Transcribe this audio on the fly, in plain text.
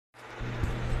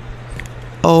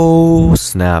Oh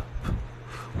snap.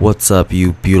 What's up,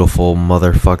 you beautiful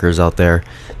motherfuckers out there?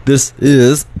 This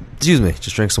is, excuse me,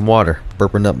 just drank some water.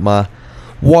 Burping up my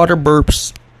water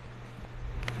burps.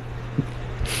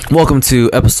 Welcome to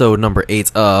episode number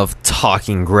 8 of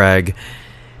Talking Greg.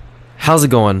 How's it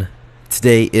going?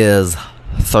 Today is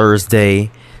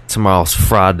Thursday. Tomorrow's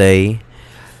Friday.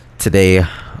 Today,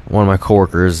 one of my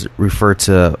coworkers referred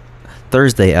to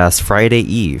Thursday as Friday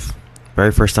Eve.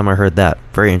 Very first time I heard that.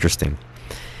 Very interesting.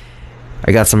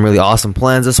 I got some really awesome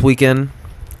plans this weekend.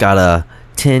 Got a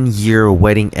 10-year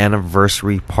wedding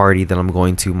anniversary party that I'm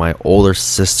going to. My older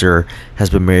sister has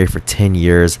been married for 10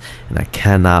 years, and I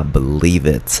cannot believe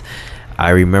it. I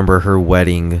remember her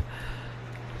wedding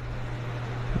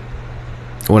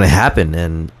when it happened,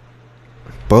 and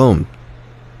boom,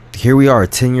 here we are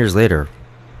 10 years later.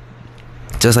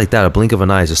 Just like that, a blink of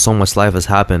an eye. Just so much life has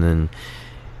happened, and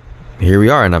here we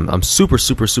are, and I'm super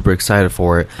excited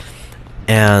for it.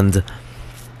 And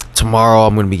tomorrow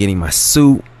I'm going to be getting my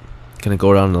suit. Going to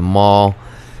go down to the mall.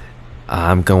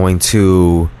 I'm going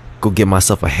to go get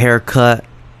myself a haircut.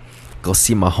 Go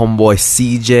see my homeboy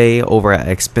CJ over at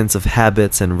Expensive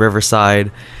Habits in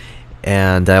Riverside.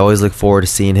 And I always look forward to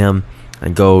seeing him.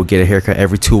 And go get a haircut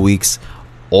every 2 weeks.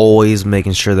 Always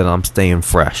making sure that I'm staying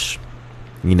fresh.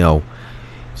 You know,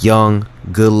 young,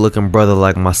 good looking brother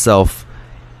like myself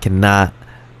cannot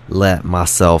let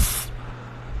myself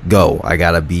go. I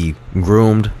gotta be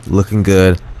groomed, looking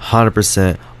good,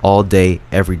 100% all day,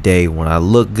 every day. When I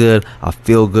look good, I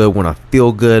feel good. When I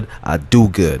feel good, I do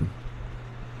good.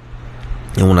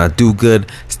 And when I do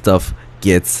good, stuff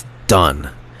gets done.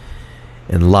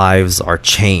 And lives are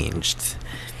changed.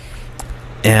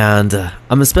 And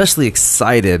I'm especially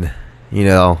excited, you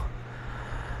know,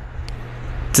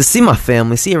 to see my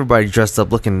family, see everybody dressed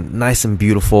up looking nice and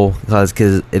beautiful,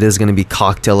 because it is going to be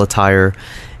cocktail attire.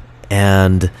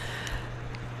 And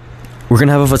we're going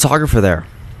to have a photographer there.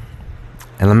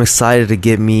 And I'm excited to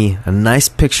get me a nice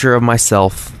picture of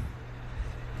myself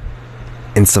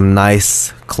in some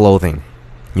nice clothing.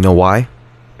 You know why?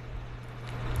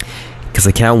 Because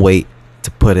I can't wait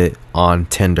to put it on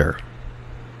Tinder.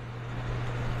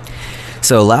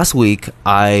 So last week,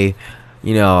 I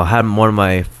had one of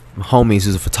my homies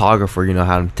who's a photographer,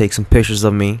 had him take some pictures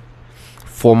of me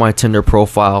for my Tinder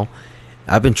profile.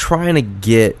 I've been trying to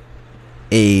get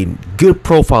a good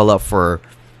profile up for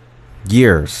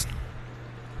years.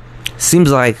 Seems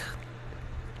like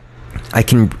I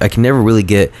can never really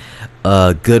get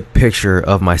a good picture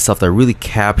of myself that really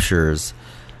captures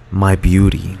my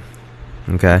beauty.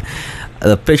 Okay,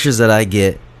 the pictures that I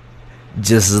get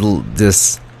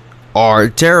just are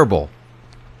terrible.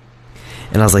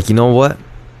 And I was like, you know what?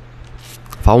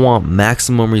 If I want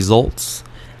maximum results,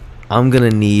 I'm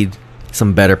gonna need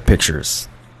some better pictures.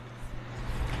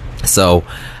 So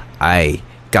I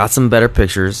got some better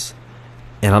pictures,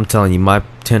 and I'm telling you, my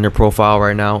Tinder profile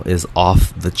right now is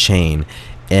off the chain.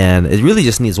 And it really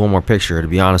just needs one more picture, to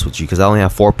be honest with you, because I only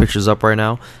have 4 pictures up right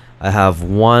now. I have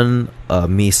one,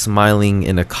 me smiling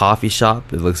in a coffee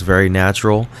shop. It looks very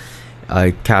natural.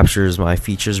 It captures my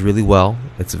features really well.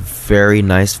 It's a very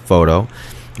nice photo.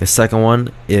 The second one,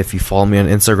 if you follow me on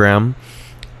Instagram,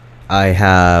 I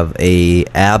have a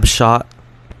ab shot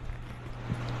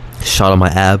of my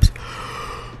abs.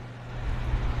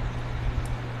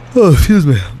 Oh, excuse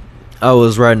me. I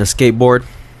was riding a skateboard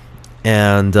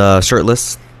and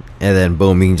shirtless, and then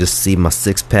boom, you can just see my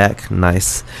 6-pack,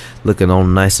 nice, looking all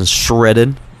nice and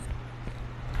shredded.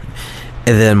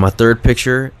 And then my third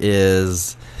picture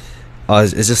is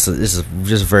it's just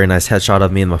a very nice headshot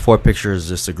of me, and my fourth picture is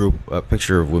just a group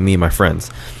picture with me and my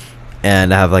friends.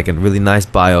 And I have like a really nice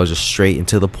bio, just straight and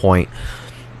to the point.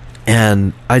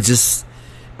 And I just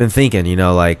been thinking,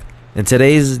 like in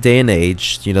today's day and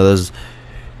age, there's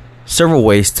several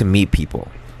ways to meet people.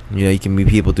 You can meet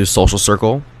people through social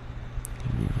circle,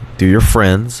 through your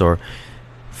friends or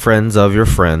friends of your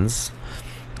friends.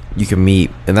 You can meet,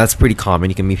 and that's pretty common.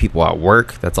 You can meet people at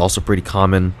work. That's also pretty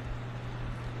common.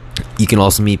 You can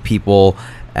also meet people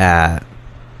at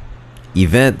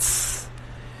events,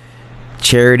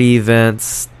 charity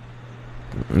events.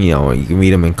 You can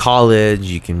meet them in college.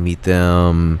 You can meet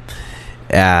them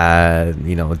at,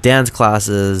 dance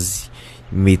classes.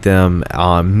 You meet them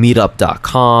on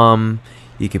meetup.com.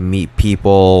 You can meet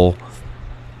people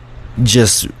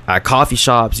just at coffee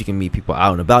shops. You can meet people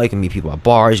out and about. You can meet people at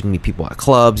bars. You can meet people at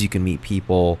clubs. You can meet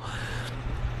people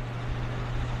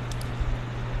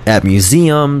at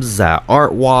museums, at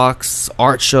art walks,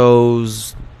 art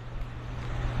shows,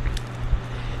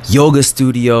 yoga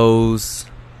studios,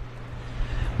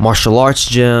 martial arts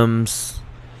gyms,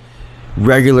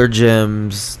 regular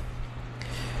gyms.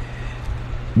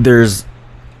 There's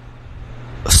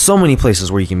so many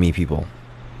places where you can meet people.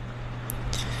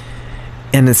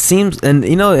 And it seems, and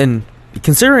and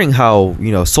considering how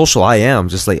social I am,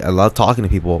 just like I love talking to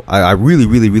people. I really,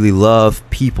 really, really love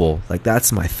people. Like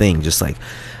that's my thing. Just like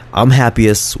I'm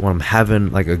happiest when I'm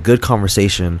having like a good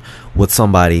conversation with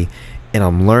somebody, and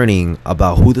I'm learning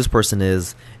about who this person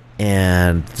is,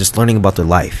 and just learning about their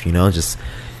life. Just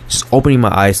opening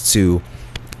my eyes to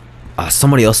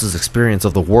somebody else's experience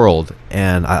of the world,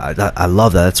 and I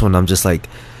love that. That's when I'm just like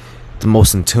the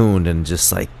most in tune and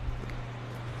just like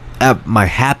at my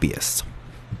happiest.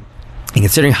 And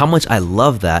considering how much I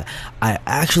love that, I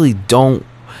actually don't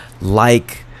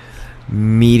like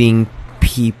meeting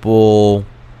people.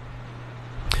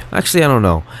 Actually, I don't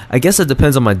know. I guess it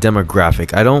depends on my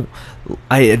demographic.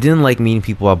 I didn't like meeting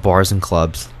people at bars and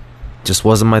clubs. Just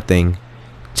wasn't my thing.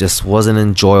 Just wasn't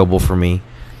enjoyable for me.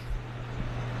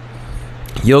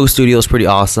 Yoga studio is pretty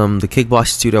awesome. The kickboxing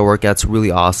studio I work at's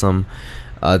really awesome.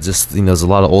 Just there's a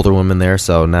lot of older women there,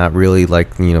 so not really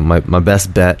like my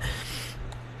best bet.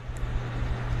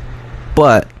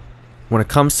 But when it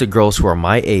comes to girls who are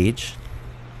my age,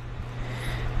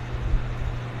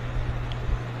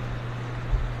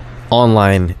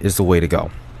 online is the way to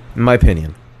go, in my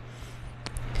opinion.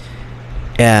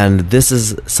 And this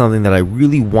is something that I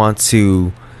really want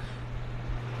to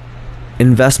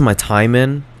invest my time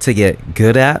in to get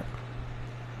good at,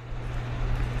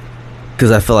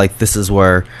 because I feel like this is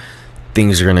where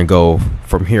things are going to go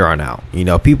from here on out.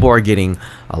 People are getting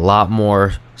a lot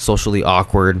more socially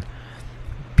awkward.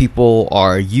 People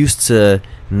are used to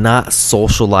not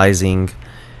socializing,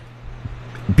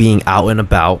 being out and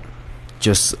about,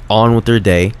 just on with their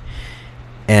day,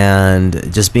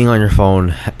 and just being on your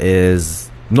phone is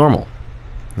normal.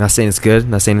 Not saying it's good,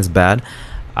 not saying it's bad.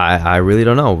 I really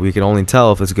don't know. We can only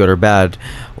tell if it's good or bad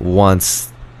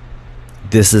once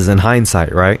this is in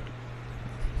hindsight, right?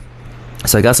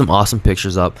 So I got some awesome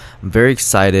pictures up. I'm very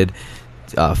excited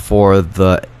for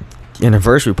the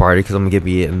anniversary party, because I'm gonna give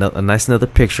you a nice another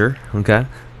picture. Okay,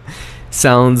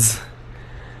 sounds,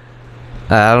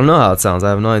 I don't know how it sounds. I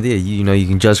have no idea. You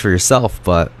can judge for yourself,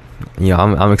 but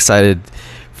I'm excited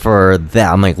for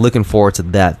that. I'm like looking forward to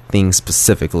that thing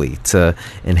specifically to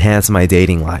enhance my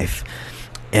dating life.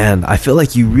 And I feel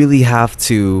like you really have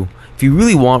to, if you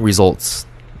really want results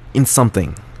in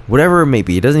something, whatever it may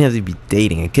be, it doesn't have to be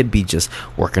dating. It could be just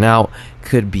working out. It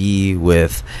could be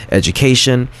with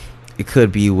education. It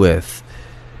could be with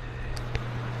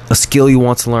a skill you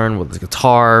want to learn, with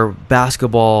guitar,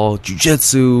 basketball,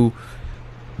 jiu-jitsu,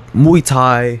 Muay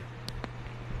Thai,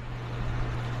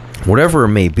 whatever it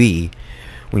may be.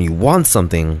 When you want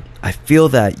something, I feel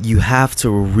that you have to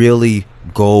really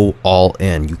go all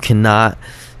in. You cannot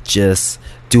just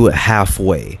do it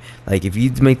halfway. Like if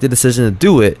you make the decision to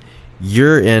do it,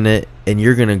 you're in it, and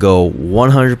you're going to go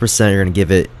 100%. You're going to give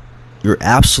it your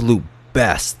absolute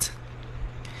best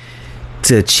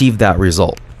to achieve that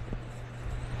result.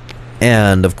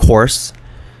 And of course,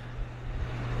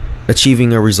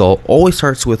 achieving a result always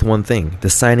starts with one thing: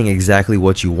 deciding exactly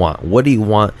what you want. What do you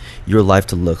want your life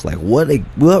to look like? What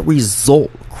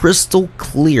result? Crystal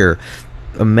clear.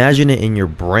 Imagine it in your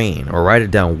brain or write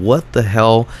it down. What the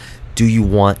hell do you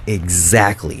want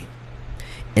exactly?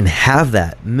 And have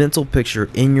that mental picture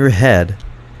in your head,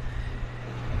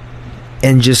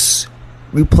 and just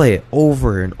replay it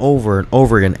over and over and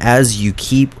over again as you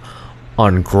keep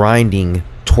on grinding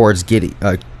towards getting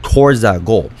towards that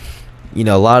goal. A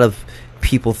lot of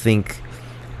people think,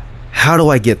 how do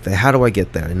I get there? How do I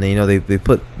get there? And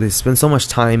they spend so much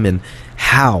time in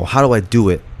how do I do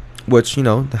it? Which,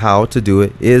 how to do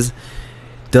it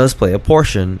does play a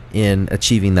portion in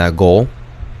achieving that goal.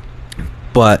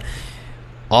 But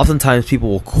oftentimes people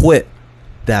will quit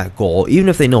that goal even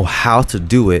if they know how to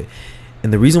do it.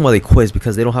 And the reason why they quit is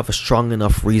because they don't have a strong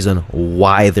enough reason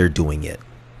why they're doing it.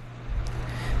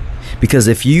 Because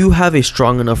if you have a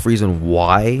strong enough reason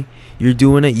why you're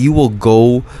doing it, you will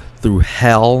go through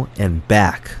hell and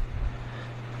back.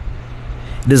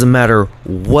 It doesn't matter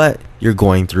what you're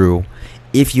going through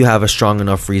if you have a strong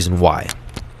enough reason why.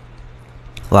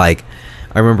 Like,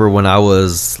 I remember when I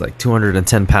was like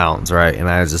 210 pounds, right? And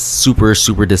I was just super,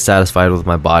 super dissatisfied with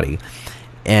my body.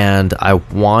 And I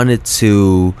wanted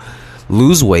to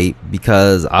lose weight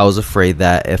because I was afraid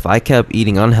that if I kept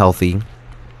eating unhealthy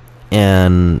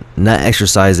and not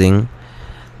exercising,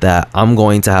 that I'm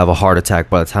going to have a heart attack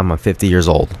by the time I'm 50 years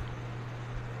old.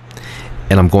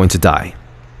 And I'm going to die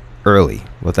early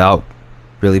without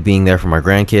really being there for my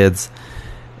grandkids,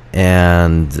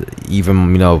 and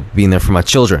even, being there for my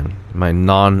children, my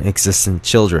non-existent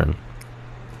children.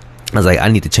 I was like, I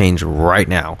need to change right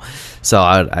now. So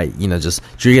I just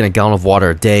drinking a gallon of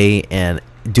water a day and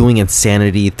doing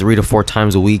insanity 3 to 4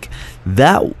 times a week.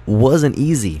 That wasn't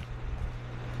easy.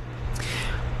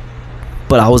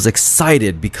 But I was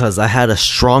excited because I had a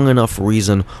strong enough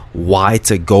reason why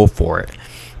to go for it.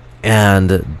 And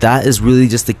that is really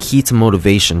just the key to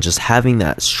motivation. Just having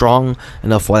that strong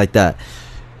enough, like that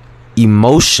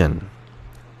emotion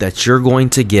that you're going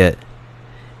to get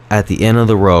at the end of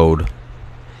the road.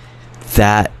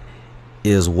 That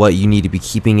is what you need to be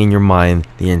keeping in your mind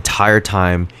the entire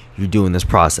time you're doing this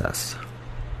process.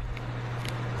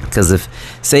 Because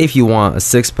if you want a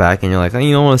 6-pack and you're like, oh,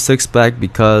 you don't want a 6-pack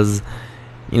because,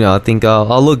 I think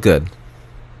I'll look good.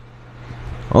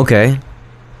 Okay.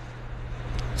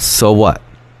 So what?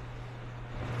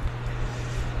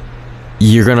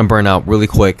 You're going to burn out really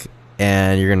quick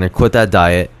and you're going to quit that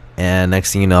diet, and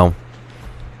next thing you know,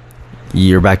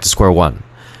 you're back to square one.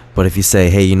 But if you say,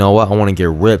 hey, you know what? I want to get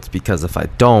ripped, because if I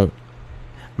don't,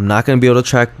 I'm not going to be able to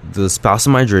attract the spouse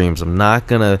of my dreams. I'm not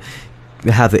going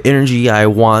to have the energy I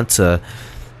want to,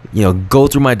 go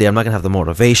through my day. I'm not going to have the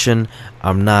motivation.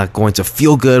 I'm not going to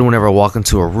feel good whenever I walk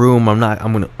into a room. I'm not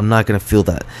going to feel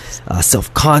that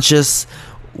self-conscious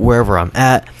wherever I'm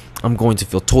at. I'm going to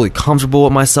feel totally comfortable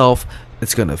with myself.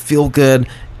 It's going to feel good,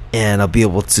 and I'll be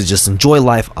able to just enjoy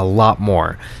life a lot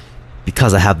more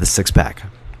because I have the 6-pack.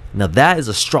 Now that is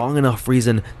a strong enough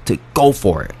reason to go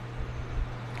for it.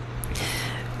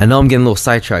 I know I'm getting a little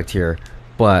sidetracked here,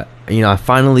 but I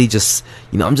finally just,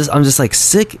 I'm just like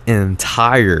sick and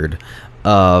tired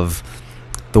of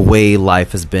the way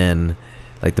life has been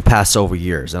like the past over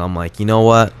years, and I'm like, you know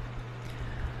what?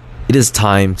 It is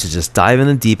time to just dive in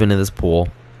the deep end of this pool.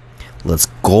 Let's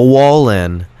go all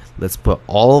in. Let's put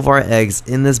all of our eggs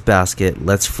in this basket.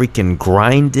 Let's freaking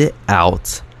grind it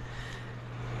out.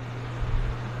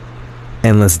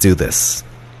 And let's do this.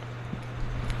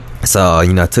 So,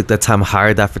 I took that time,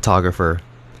 hired that photographer.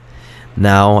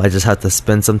 Now I just have to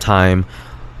spend some time,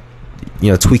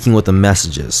 tweaking with the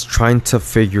messages, trying to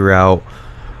figure out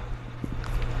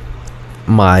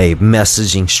my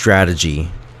messaging strategy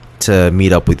to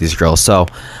meet up with these girls. So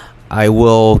I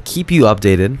will keep you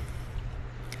updated.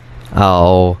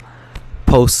 I'll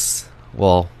podcast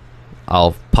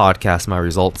my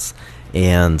results,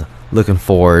 and looking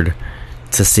forward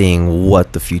to seeing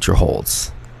what the future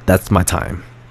holds. That's my time.